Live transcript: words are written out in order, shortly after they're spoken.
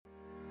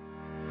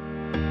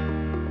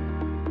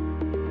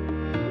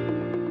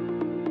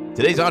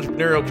Today's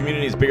entrepreneurial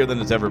community is bigger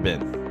than it's ever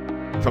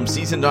been. From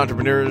seasoned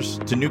entrepreneurs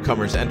to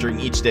newcomers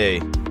entering each day,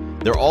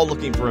 they're all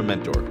looking for a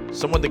mentor,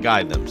 someone to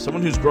guide them,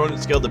 someone who's grown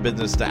and scaled the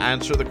business to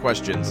answer the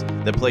questions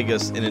that plague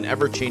us in an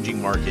ever-changing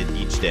market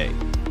each day.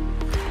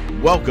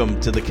 Welcome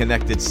to the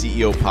Connected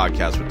CEO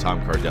podcast with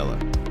Tom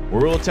Cardella,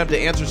 where we'll attempt to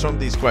answer some of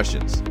these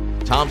questions.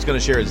 Tom's going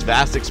to share his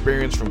vast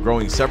experience from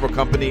growing several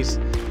companies,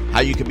 how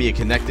you can be a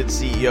connected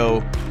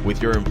CEO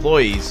with your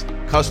employees,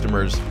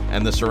 customers,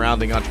 and the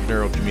surrounding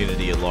entrepreneurial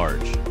community at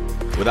large.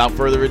 Without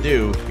further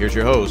ado, here's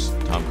your host,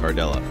 Tom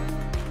Cardella.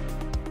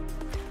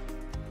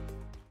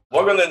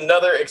 Welcome to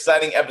another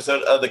exciting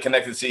episode of the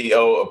Connected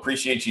CEO.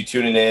 Appreciate you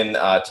tuning in.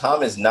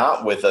 Tom is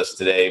not with us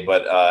today,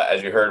 but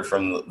as you heard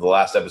from the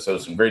last episode,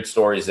 some great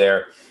stories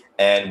there.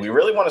 And we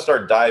really want to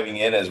start diving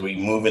in as we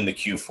move into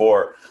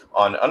Q4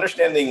 on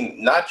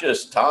understanding not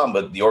just Tom,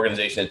 but the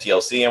organization at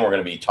TLC. And we're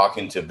going to be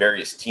talking to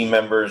various team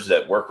members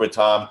that work with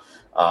Tom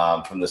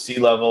from the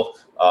C-level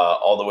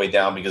all the way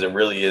down, because it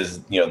really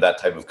is, that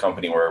type of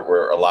company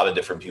where a lot of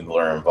different people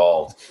are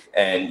involved.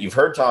 And you've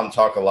heard Tom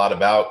talk a lot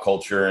about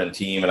culture and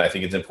team, and I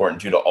think it's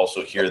important too to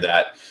also hear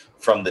that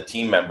from the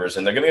team members.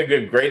 And they're going to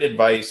give great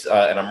advice.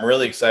 And I'm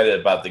really excited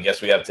about the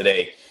guest we have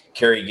today,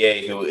 Kerry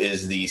Gay, who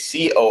is the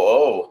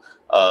COO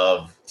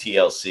of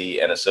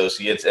TLC and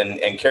Associates.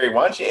 And Kerry,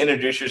 why don't you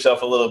introduce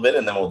yourself a little bit,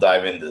 and then we'll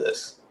dive into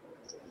this.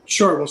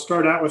 Sure. We'll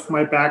start out with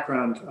my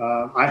background.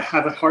 I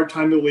have a hard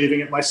time believing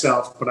it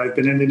myself, but I've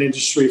been in the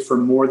industry for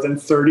more than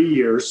 30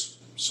 years.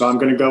 So I'm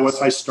going to go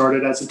with I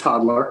started as a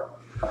toddler.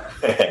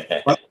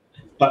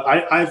 But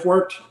I've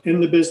worked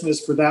in the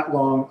business for that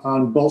long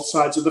on both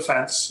sides of the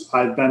fence.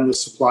 I've been the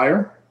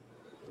supplier.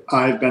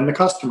 I've been the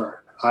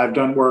customer. I've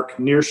done work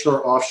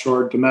nearshore,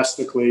 offshore,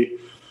 domestically.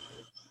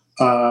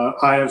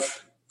 I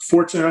have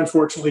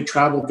unfortunately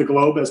traveled the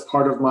globe as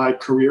part of my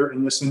career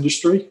in this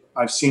industry.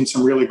 I've seen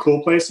some really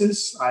cool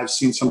places. I've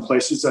seen some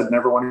places I'd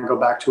never want to go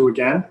back to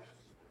again.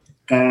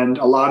 And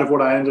a lot of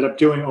what I ended up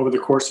doing over the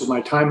course of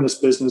my time in this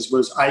business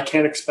was I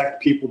can't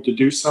expect people to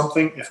do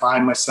something if I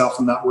myself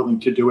am not willing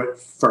to do it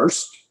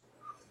first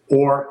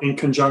or in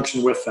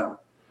conjunction with them.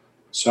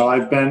 So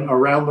I've been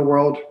around the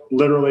world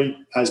literally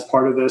as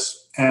part of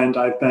this, and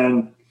I've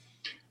been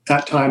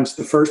at times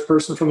the first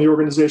person from the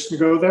organization to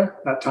go there.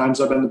 At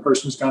times I've been the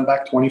person who's gone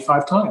back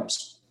 25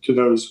 times to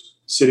those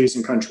cities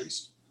and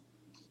countries.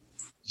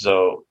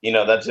 So,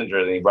 that's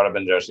interesting. You brought up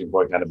an interesting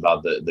point kind of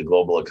about the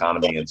global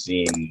economy and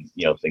seeing,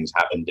 things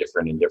happen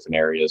different in different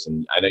areas.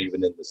 And I know you've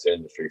been in this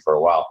industry for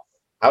a while.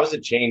 How has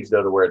it changed,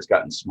 though, to where it's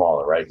gotten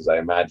smaller, right? Because I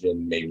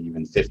imagine maybe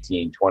even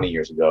 15, 20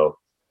 years ago,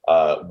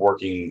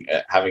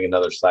 having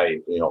another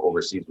site,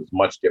 overseas was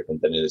much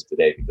different than it is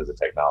today because of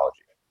technology.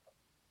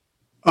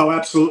 Oh,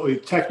 absolutely.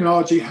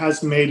 Technology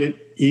has made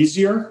it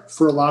easier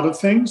for a lot of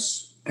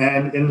things.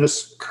 And in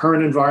this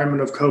current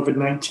environment of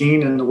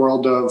COVID-19 and the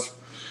world of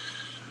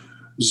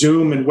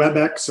Zoom and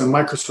WebEx and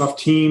Microsoft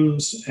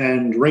Teams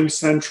and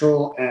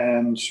RingCentral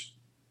and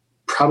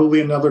probably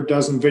another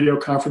dozen video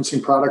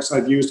conferencing products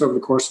I've used over the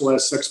course of the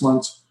last 6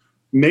 months,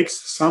 makes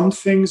some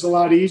things a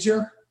lot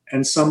easier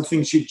and some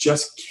things you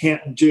just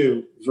can't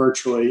do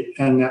virtually.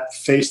 And that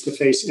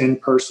face-to-face in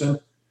person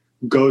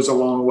goes a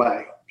long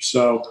way.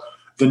 So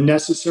the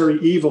necessary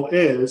evil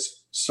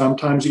is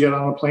sometimes you get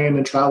on a plane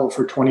and travel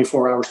for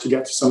 24 hours to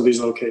get to some of these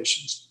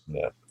locations.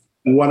 Yeah.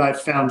 And what I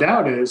found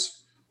out is,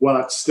 while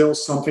it's still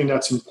something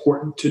that's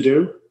important to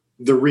do,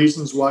 the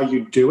reasons why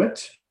you do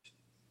it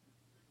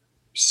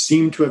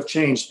seem to have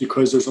changed,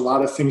 because there's a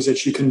lot of things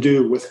that you can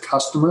do with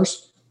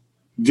customers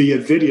via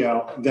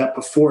video that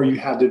before you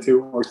had to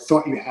do or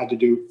thought you had to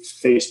do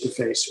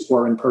face-to-face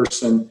or in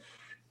person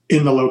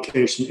in the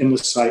location, in the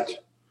site.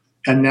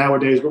 And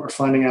nowadays what we're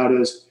finding out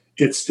is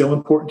it's still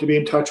important to be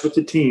in touch with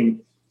the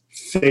team.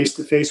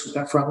 Face-to-face with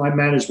that frontline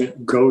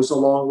management goes a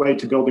long way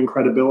to building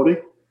credibility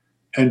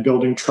and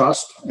building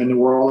trust. And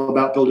we're all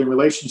about building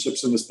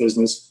relationships in this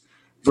business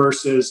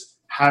versus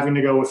having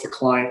to go with the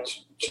client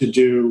to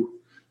do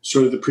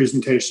sort of the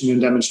presentation and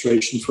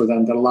demonstration for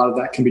them. That a lot of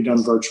that can be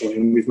done virtually.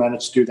 And we've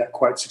managed to do that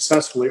quite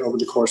successfully over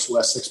the course of the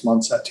last 6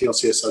 months at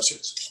TLC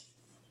Associates.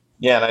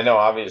 Yeah, and I know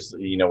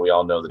obviously, we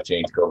all know the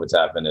change COVID's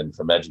happened, and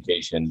from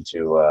education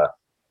to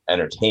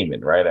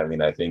entertainment, right? I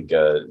mean, I think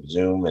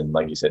Zoom and,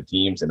 like you said,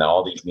 Teams and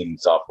all these meeting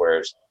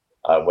softwares,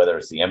 whether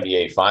it's the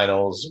NBA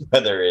finals,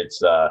 whether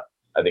it's,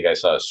 I think I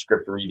saw a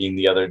script reading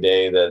the other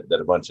day that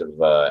a bunch of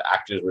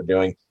actors were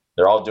doing.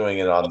 They're all doing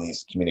it on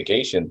these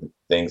communication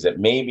things that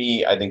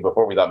maybe, I think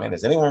before we thought, man,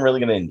 is anyone really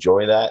going to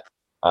enjoy that?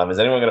 Is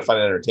anyone going to find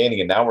it entertaining?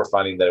 And now we're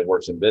finding that it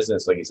works in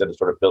business, like you said, to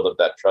sort of build up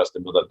that trust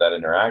and build up that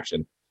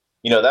interaction.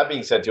 That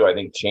being said, too, I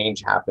think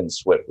change happens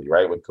swiftly,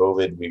 right? With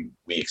COVID, we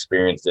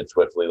experienced it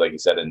swiftly, like you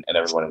said, and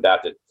everyone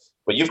adapted.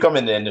 But you've come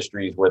into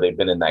industries where they've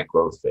been in that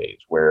growth phase,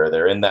 where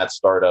they're in that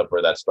startup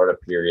or that startup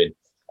period,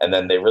 and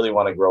then they really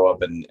want to grow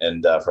up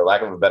and for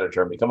lack of a better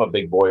term, become a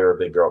big boy or a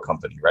big girl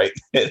company, right?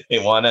 They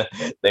want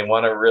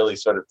to really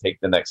sort of take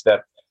the next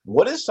step.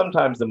 What is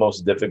sometimes the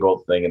most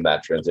difficult thing in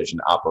that transition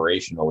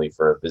operationally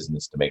for a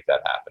business to make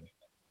that happen?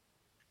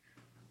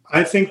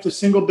 I think the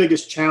single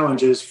biggest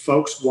challenge is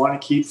folks want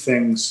to keep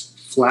things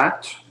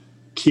flat,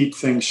 keep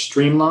things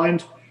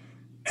streamlined,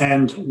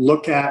 and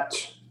look at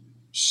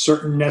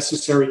certain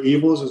necessary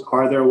evils as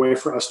are there a way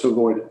for us to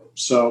avoid it.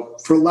 So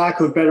for lack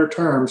of better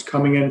terms,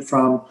 coming in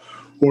from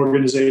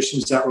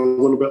organizations that were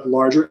a little bit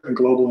larger and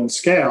global in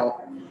scale,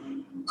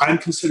 I'm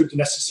considered the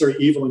necessary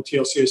evil in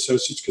TLC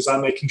Associates because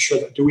I'm making sure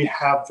that do we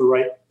have the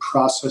right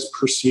process,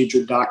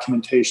 procedure,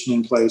 documentation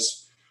in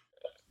place.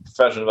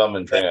 Professional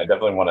development and training, I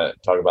definitely want to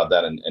talk about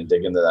that and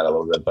dig into that a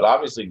little bit. But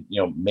obviously,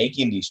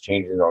 making these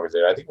changes in the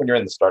organization, I think when you're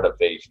in the startup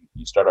phase,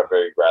 you start off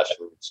very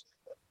grassroots.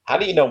 How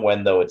do you know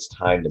when, though, it's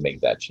time to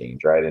make that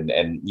change, right?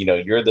 And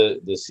you're the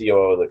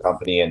COO of the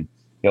company, and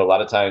a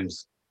lot of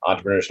times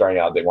entrepreneurs starting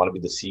out, they want to be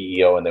the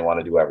CEO and they want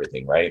to do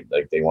everything, right?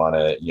 Like they want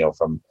to,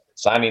 from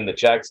signing the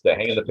checks to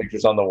hanging the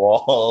pictures on the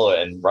wall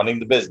and running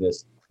the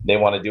business, they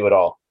want to do it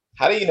all.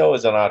 How do you know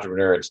as an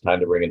entrepreneur it's time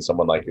to bring in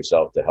someone like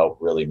yourself to help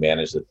really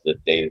manage the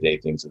day-to-day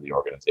things of the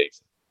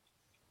organization?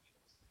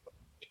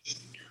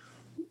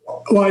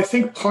 Well, I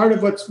think part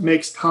of what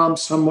makes Tom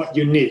somewhat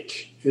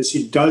unique is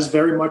he does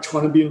very much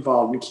want to be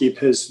involved and keep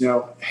his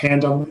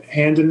hand on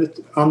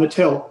the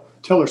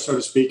tiller, so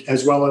to speak,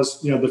 as well as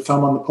the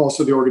thumb on the pulse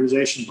of the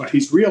organization. But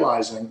he's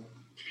realizing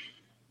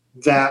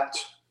that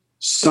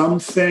some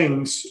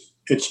things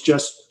it's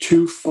just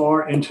too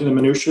far into the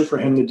minutia for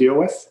him to deal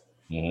with.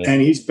 Mm-hmm.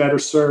 And he's better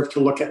served to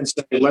look at and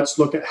say, let's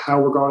look at how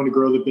we're going to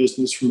grow the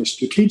business from a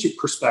strategic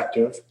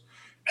perspective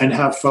and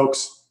have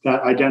folks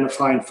that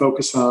identify and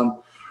focus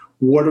on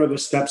what are the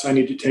steps I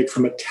need to take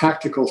from a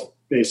tactical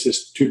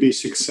basis to be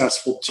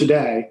successful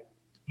today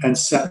and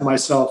set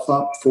myself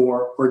up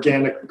for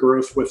organic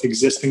growth with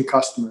existing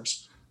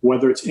customers,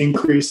 whether it's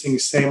increasing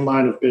same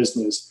line of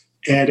business,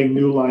 adding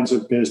new lines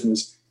of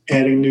business,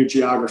 adding new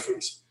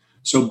geographies.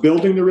 So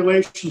building the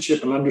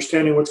relationship and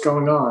understanding what's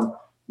going on,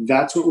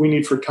 that's what we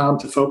need for Tom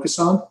to focus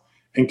on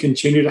and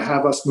continue to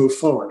have us move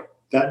forward.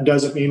 That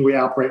doesn't mean we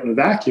operate in a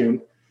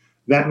vacuum.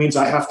 That means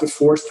I have to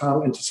force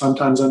Tom into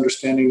sometimes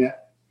understanding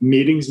that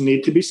meetings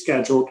need to be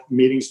scheduled,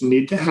 meetings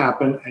need to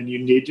happen, and you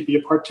need to be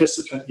a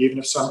participant, even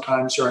if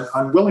sometimes you're an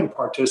unwilling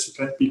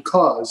participant,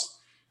 because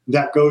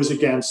that goes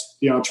against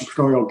the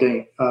entrepreneurial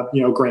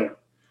grain.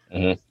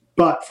 Mm-hmm.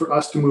 But for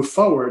us to move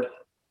forward,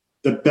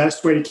 the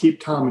best way to keep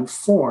Tom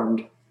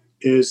informed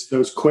is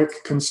those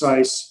quick,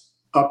 concise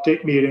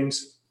update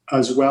meetings,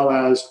 as well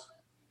as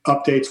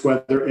updates,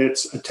 whether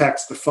it's a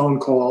text, a phone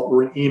call,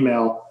 or an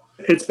email.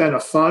 It's been a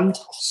fun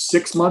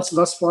 6 months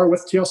thus far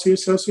with TLC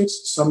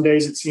Associates. Some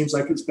days it seems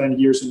like it's been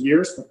years and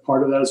years, but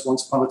part of that is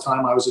once upon a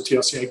time I was a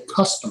TLCA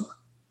customer.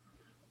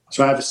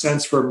 So I have a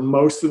sense for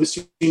most of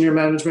the senior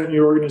management in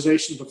the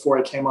organization before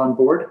I came on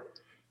board.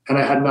 And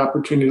I had an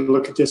opportunity to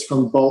look at this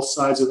from both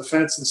sides of the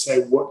fence and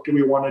say, what do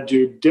we want to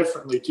do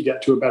differently to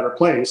get to a better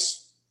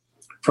place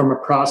from a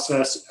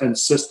process and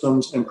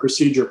systems and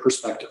procedure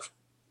perspective?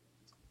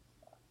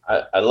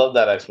 I love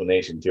that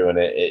explanation too, and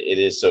it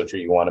is so true.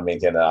 You want to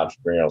maintain that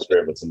entrepreneurial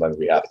spirit, but sometimes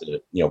we have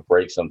to,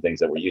 break some things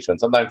that we're used to. And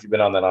sometimes you've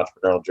been on that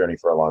entrepreneurial journey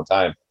for a long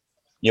time.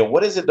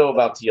 What is it though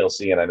about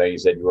TLC? And I know you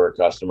said you were a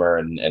customer,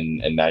 and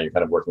now you're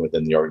kind of working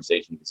within the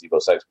organization. You can see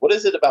both sides. What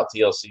is it about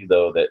TLC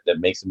though that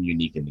makes them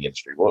unique in the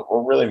industry? What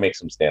really makes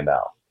them stand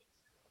out?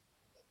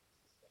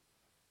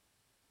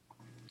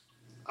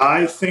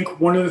 I think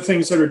one of the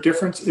things that are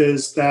different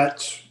is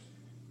that,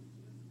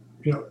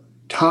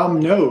 Tom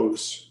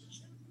knows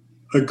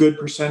a good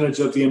percentage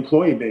of the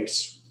employee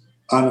base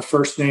on a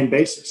first name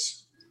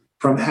basis,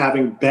 from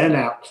having been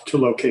out to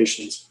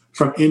locations,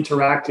 from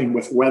interacting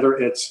with whether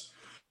it's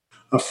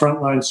a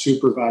frontline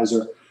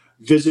supervisor,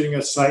 visiting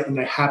a site and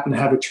they happen to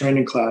have a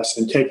training class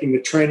and taking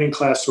the training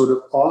class sort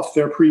of off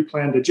their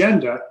pre-planned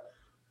agenda,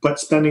 but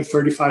spending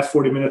 35,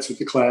 40 minutes with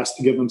the class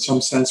to give them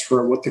some sense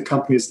for what the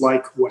company is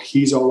like, what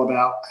he's all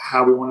about,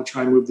 how we want to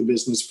try and move the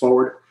business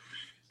forward.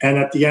 And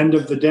at the end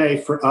of the day,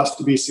 for us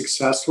to be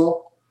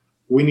successful,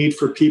 we need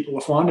for people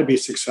who want to be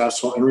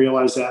successful and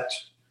realize that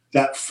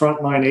that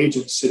frontline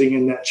agent sitting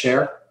in that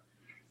chair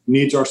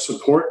needs our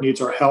support, needs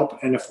our help.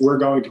 And if we're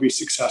going to be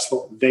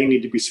successful, they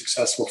need to be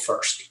successful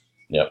first.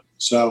 Yep.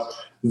 So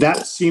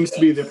that seems to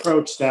be the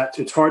approach. That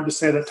it's hard to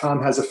say that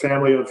Tom has a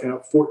family of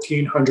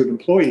 1,400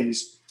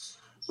 employees,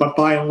 but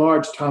by and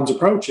large, Tom's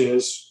approach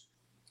is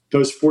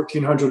those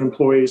 1,400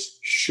 employees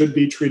should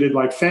be treated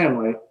like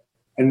family,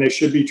 and they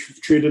should be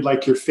treated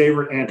like your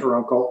favorite aunt or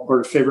uncle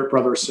or favorite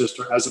brother or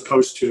sister, as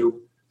opposed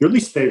to your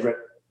least favorite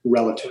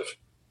relative.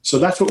 So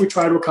that's what we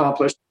try to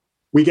accomplish.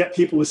 We get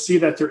people to see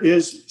that there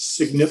is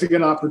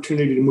significant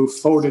opportunity to move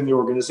forward in the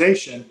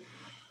organization.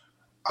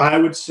 I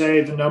would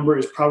say the number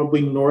is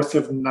probably north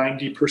of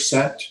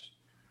 90%,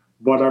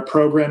 but our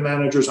program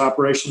managers,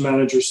 operation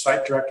managers,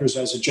 site directors,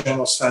 as a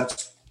general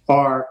sense,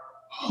 are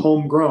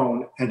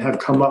homegrown and have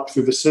come up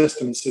through the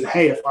system and said,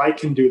 hey, if I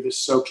can do this,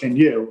 so can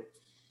you.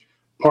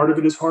 Part of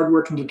it is hard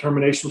work and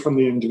determination from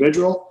the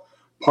individual.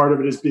 Part of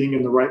it is being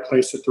in the right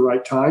place at the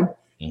right time.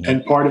 Mm-hmm.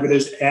 And part of it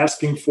is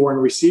asking for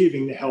and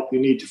receiving the help you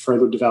need to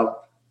further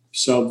develop.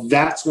 So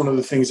that's one of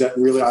the things that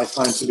really I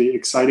find to be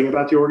exciting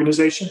about the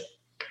organization.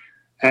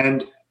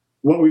 And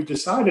what we've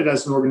decided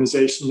as an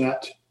organization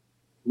that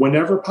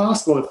whenever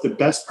possible, if the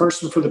best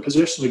person for the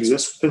position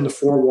exists within the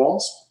four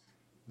walls,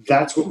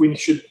 that's what we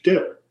should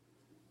do.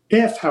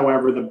 If,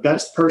 however, the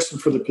best person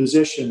for the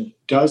position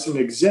doesn't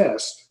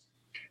exist,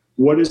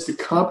 what is the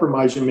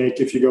compromise you make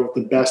if you go with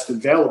the best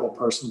available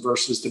person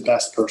versus the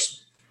best person?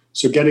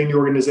 So getting the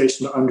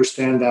organization to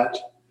understand that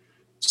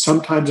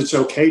sometimes it's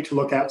okay to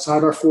look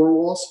outside our four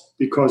walls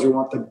because we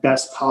want the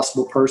best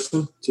possible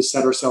person to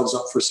set ourselves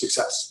up for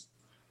success.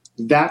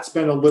 That's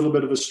been a little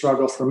bit of a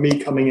struggle for me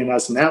coming in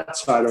as an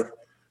outsider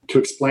to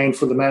explain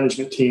for the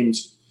management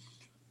teams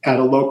at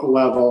a local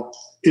level.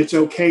 It's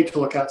okay to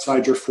look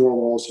outside your four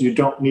walls. You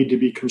don't need to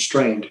be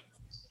constrained.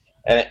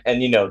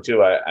 And you know,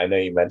 too, I know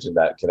you mentioned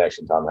that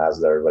connection Tom has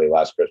with everybody.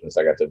 Last Christmas,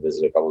 I got to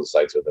visit a couple of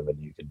sites with him, and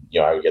you could,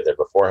 I would get there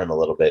before him a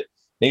little bit.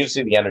 And you could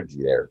see the energy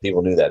there.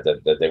 People knew that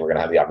they were going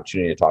to have the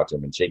opportunity to talk to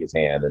him and shake his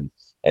hand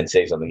and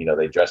say something.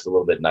 They dressed a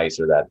little bit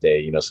nicer that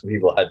day. Some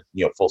people had,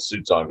 full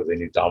suits on because they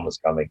knew Tom was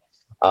coming.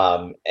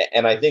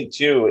 And I think,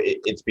 too,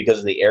 it's because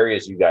of the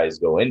areas you guys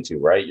go into,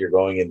 right? You're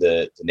going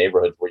into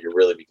neighborhoods where you're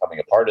really becoming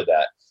a part of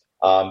that.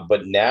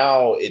 But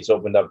now it's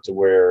opened up to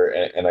where,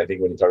 and I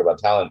think when you talk about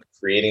talent,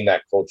 creating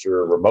that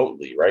culture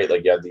remotely, right?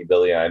 Like you have the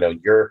ability, I know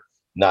you're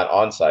not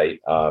on site.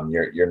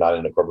 You're not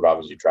in a corporate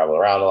office. You travel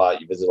around a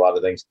lot. You visit a lot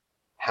of things.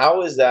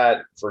 How is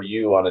that for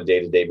you on a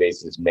day-to-day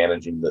basis,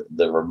 managing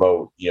the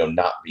remote,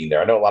 not being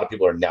there? I know a lot of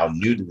people are now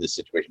new to this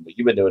situation, but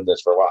you've been doing this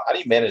for a while. How do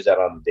you manage that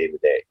on a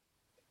day-to-day?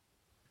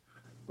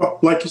 Well,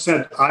 like you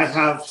said, I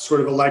have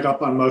sort of a leg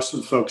up on most of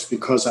the folks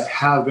because I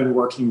have been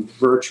working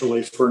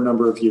virtually for a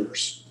number of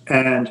years.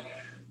 And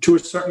to a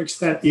certain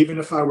extent, even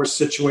if I were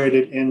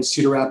situated in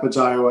Cedar Rapids,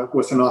 Iowa,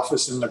 with an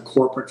office in the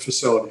corporate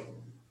facility,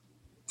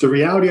 the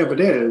reality of it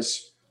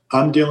is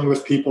I'm dealing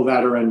with people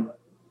that are in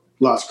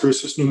Las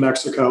Cruces, New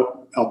Mexico,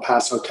 El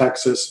Paso,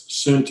 Texas,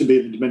 soon to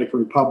be the Dominican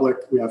Republic.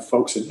 We have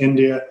folks in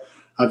India.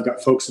 I've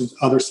got folks in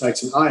other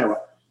sites in Iowa.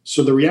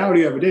 So the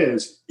reality of it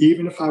is,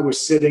 even if I was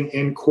sitting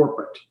in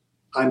corporate,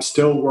 I'm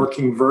still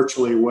working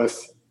virtually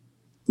with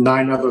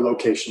 9 other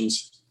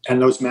locations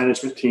and those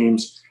management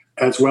teams,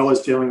 as well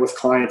as dealing with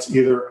clients,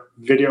 either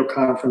video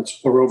conference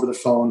or over the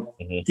phone,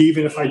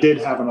 even if I did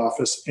have an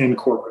office in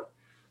corporate.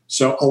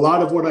 So a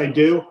lot of what I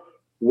do,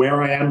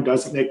 where I am,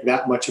 doesn't make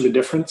that much of a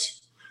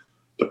difference.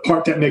 The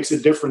part that makes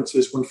a difference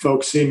is when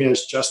folks see me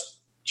as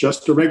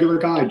just a regular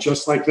guy,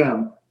 just like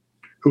them,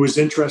 who is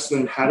interested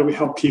in how do we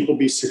help people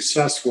be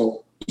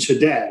successful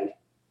today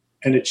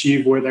and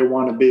achieve where they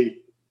want to be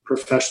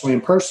professionally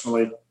and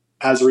personally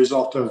as a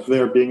result of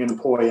their being an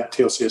employee at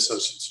TLC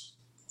Associates.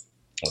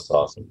 That's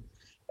awesome.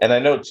 And I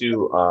know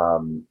too,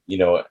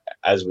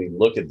 as we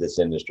look at this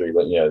industry,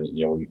 but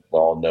we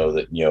all know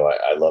that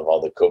I love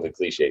all the COVID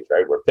cliches,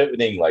 right? We're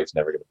pivoting, life's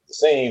never going to be the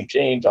same,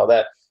 change, all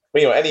that.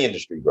 But any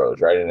industry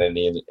grows, right? And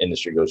any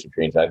industry goes through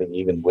change. I think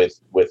even with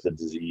the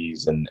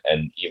disease and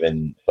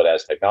even, but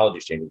as technology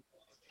is changing,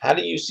 how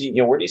do you see,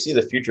 where do you see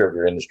the future of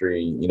your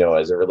industry,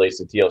 as it relates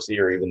to TLC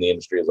or even the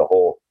industry as a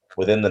whole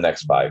within the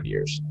next 5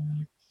 years?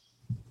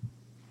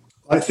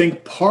 I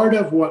think part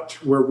of what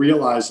we're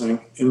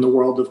realizing in the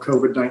world of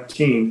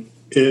COVID-19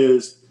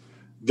 is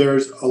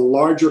there's a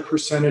larger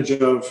percentage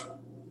of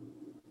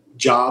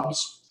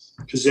jobs,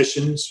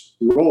 positions,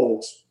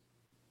 roles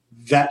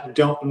that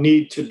don't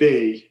need to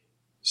be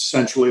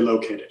centrally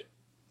located.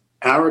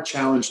 Our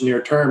challenge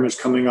near term is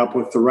coming up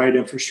with the right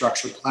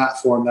infrastructure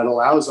platform that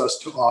allows us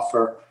to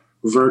offer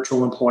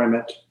virtual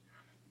employment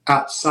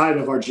outside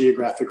of our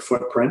geographic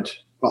footprint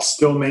while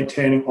still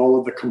maintaining all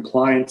of the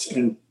compliance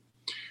and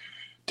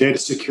data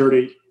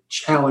security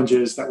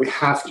challenges that we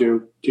have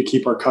to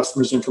keep our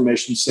customers'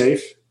 information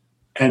safe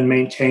and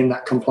maintain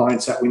that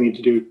compliance that we need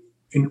to do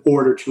in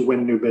order to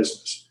win new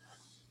business.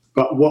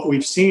 But what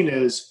we've seen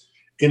is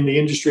in the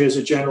industry as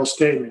a general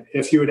statement,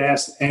 if you would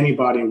ask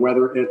anybody,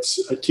 whether it's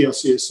a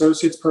TLC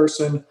Associates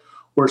person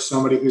or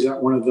somebody who's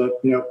at one of the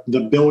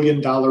 $1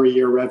 billion a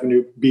year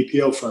revenue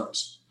BPO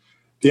firms,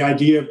 the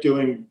idea of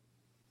doing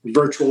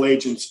virtual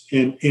agents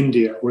in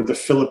India or the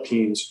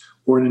Philippines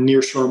or in a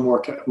nearshore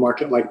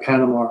market like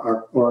Panama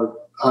or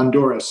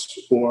Honduras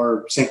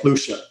or St.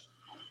 Lucia,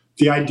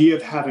 the idea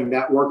of having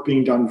that work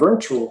being done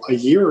virtual a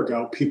year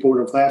ago, people would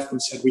have laughed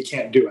and said, we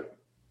can't do it.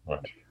 Right.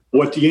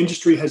 What the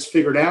industry has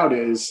figured out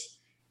is,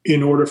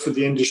 in order for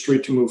the industry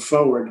to move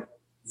forward,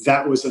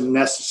 that was a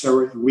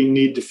necessary, we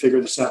need to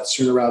figure this out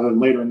sooner rather than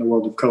later in the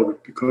world of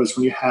COVID, because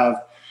when you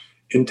have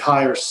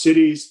entire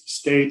cities,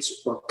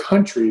 states, or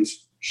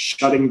countries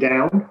shutting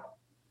down,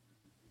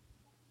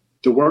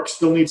 the work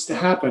still needs to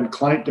happen.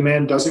 Client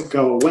demand doesn't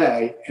go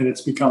away, and it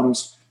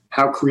becomes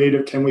how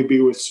creative can we be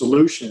with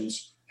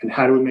solutions, and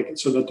how do we make it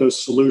so that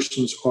those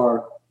solutions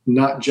are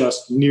not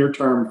just near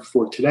term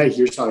for today,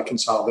 here's how I can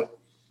solve it,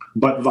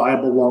 but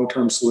viable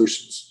long-term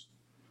solutions.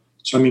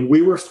 So,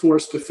 we were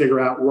forced to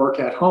figure out work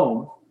at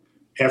home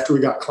after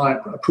we got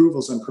client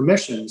approvals and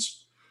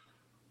permissions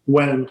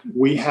when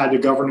we had the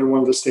governor in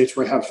one of the states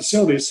where I have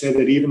facilities say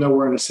that even though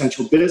we're an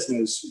essential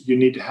business, you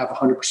need to have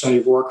 100% of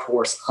your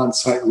workforce on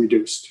site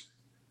reduced.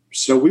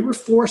 So we were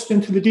forced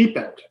into the deep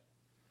end.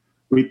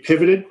 We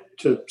pivoted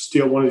to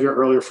steal one of your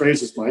earlier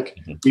phrases, Mike,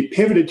 we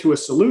pivoted to a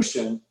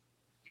solution.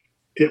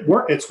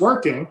 It's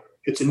working.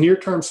 It's a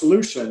near-term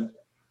solution.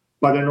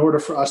 But in order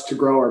for us to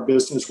grow our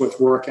business with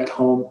work at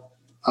home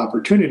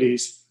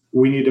opportunities,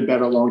 we need a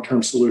better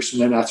long-term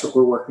solution. And that's what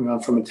we're working on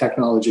from a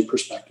technology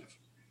perspective.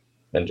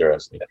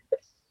 Interesting.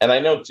 And I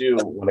know, too,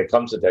 when it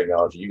comes to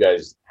technology, you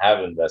guys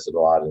have invested a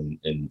lot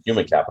in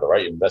human capital,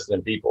 right? You invested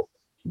in people.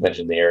 You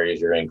mentioned the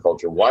areas you're in,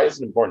 culture. Why is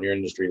it important in your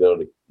industry, though,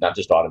 to not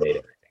just automate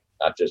everything,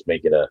 not just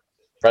make it a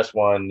press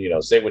one,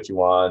 say what you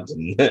want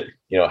and,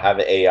 have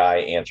the AI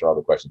answer all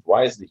the questions?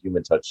 Why is the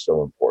human touch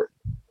so important?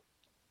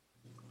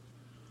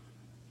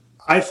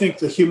 I think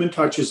the human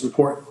touch is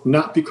important,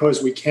 not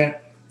because we can't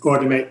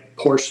automate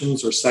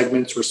portions or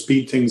segments or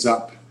speed things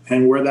up.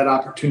 And where that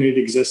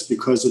opportunity exists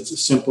because it's a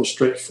simple,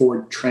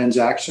 straightforward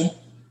transaction,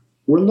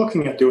 we're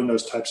looking at doing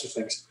those types of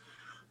things.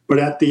 But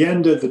at the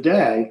end of the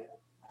day,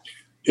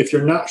 if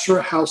you're not sure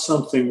how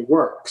something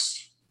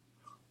works,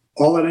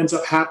 all that ends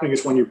up happening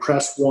is when you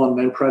press 1,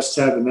 then press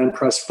 7, then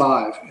press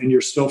 5, and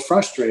you're still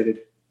frustrated,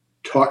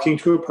 talking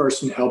to a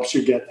person helps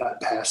you get that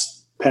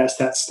past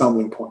that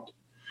stumbling point.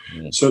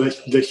 So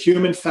the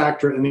human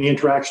factor and the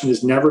interaction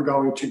is never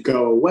going to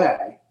go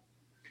away.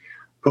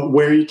 But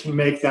where you can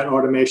make that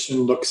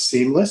automation look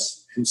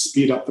seamless and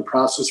speed up the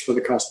process for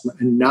the customer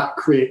and not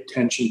create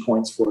tension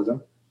points for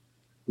them,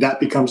 that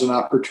becomes an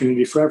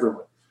opportunity for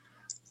everyone.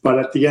 But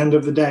at the end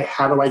of the day,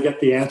 how do I get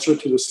the answer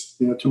to this,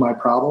 to my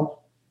problem?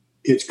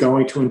 It's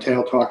going to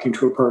entail talking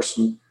to a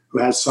person who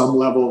has some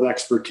level of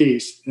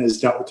expertise and has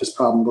dealt with this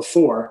problem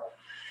before.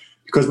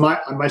 Because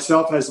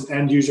myself as an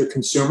end user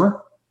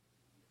consumer,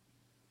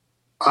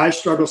 I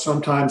struggle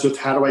sometimes with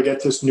how do I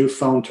get this new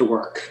phone to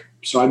work?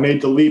 So I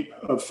made the leap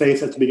of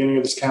faith at the beginning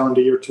of this calendar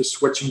year to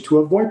switching to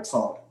a VoIP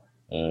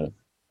phone.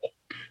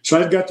 So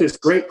I've got this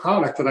great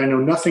product that I know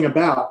nothing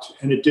about,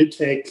 and it did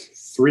take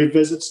 3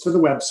 visits to the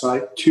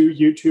website, 2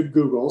 YouTube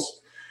Googles,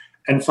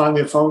 and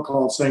finally a phone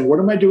call saying, what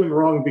am I doing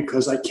wrong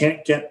because I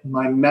can't get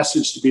my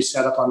message to be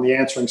set up on the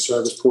answering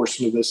service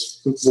portion of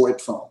this VoIP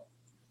phone?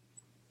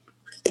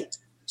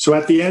 So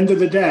at the end of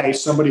the day,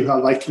 somebody who I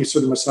like to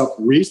consider myself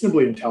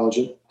reasonably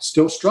intelligent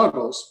still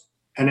struggles,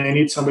 and I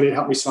need somebody to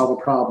help me solve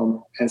a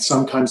problem. And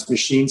sometimes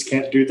machines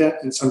can't do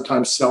that, and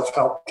sometimes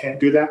self-help can't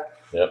do that,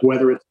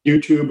 whether it's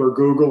YouTube or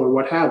Google or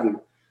what have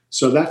you.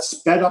 So that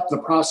sped up the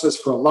process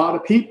for a lot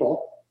of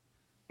people,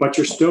 but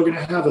you're still going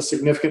to have a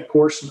significant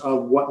portion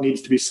of what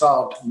needs to be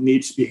solved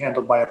needs to be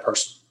handled by a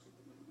person.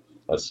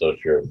 That's so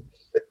true.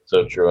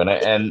 So true.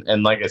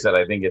 And like I said,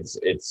 I think it's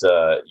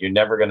you're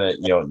never going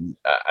to,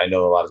 I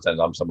know a lot of times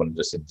I'm someone who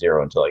just hits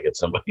 0 until I get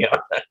somebody on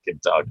I can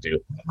talk to.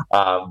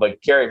 But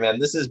Kerry, man,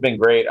 this has been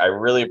great. I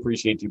really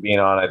appreciate you being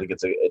on. I think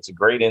it's a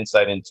great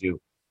insight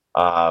into,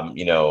 I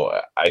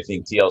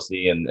think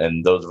TLC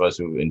and those of us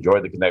who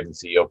enjoyed the Connected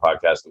CEO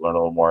podcast to learn a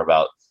little more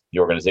about the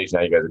organization,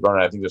 how you guys are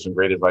growing. I think there's some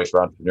great advice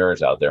for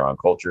entrepreneurs out there on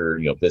culture,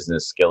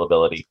 business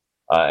scalability,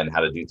 and how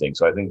to do things.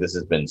 So I think this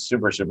has been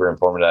super, super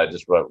informative. I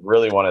just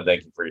really want to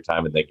thank you for your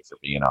time and thank you for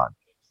being on.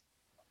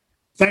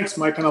 Thanks,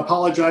 Mike. And I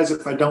apologize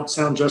if I don't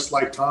sound just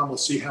like Tom. We'll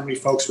see how many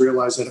folks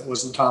realize that it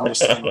wasn't Tom this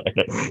time.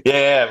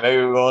 Yeah,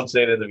 maybe we won't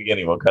say it in the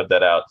beginning. We'll cut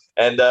that out.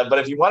 And but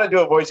if you want to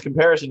do a voice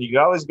comparison, you can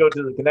always go to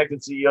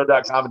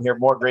theconnectedceo.com and hear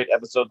more great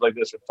episodes like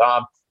this with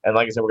Tom. And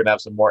like I said, we're going to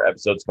have some more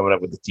episodes coming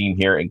up with the team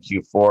here in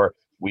Q4.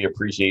 We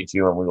appreciate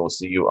you, and we will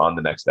see you on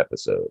the next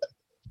episode.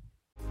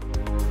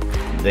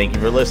 Thank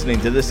you for listening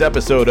to this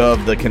episode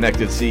of The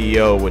Connected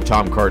CEO with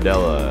Tom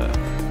Cardella,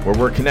 where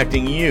we're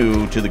connecting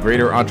you to the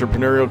greater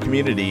entrepreneurial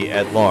community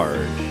at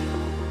large.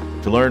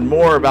 To learn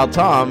more about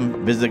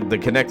Tom, visit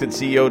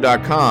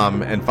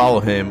theconnectedceo.com and follow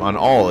him on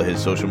all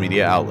his social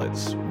media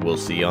outlets. We'll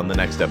see you on the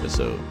next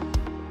episode.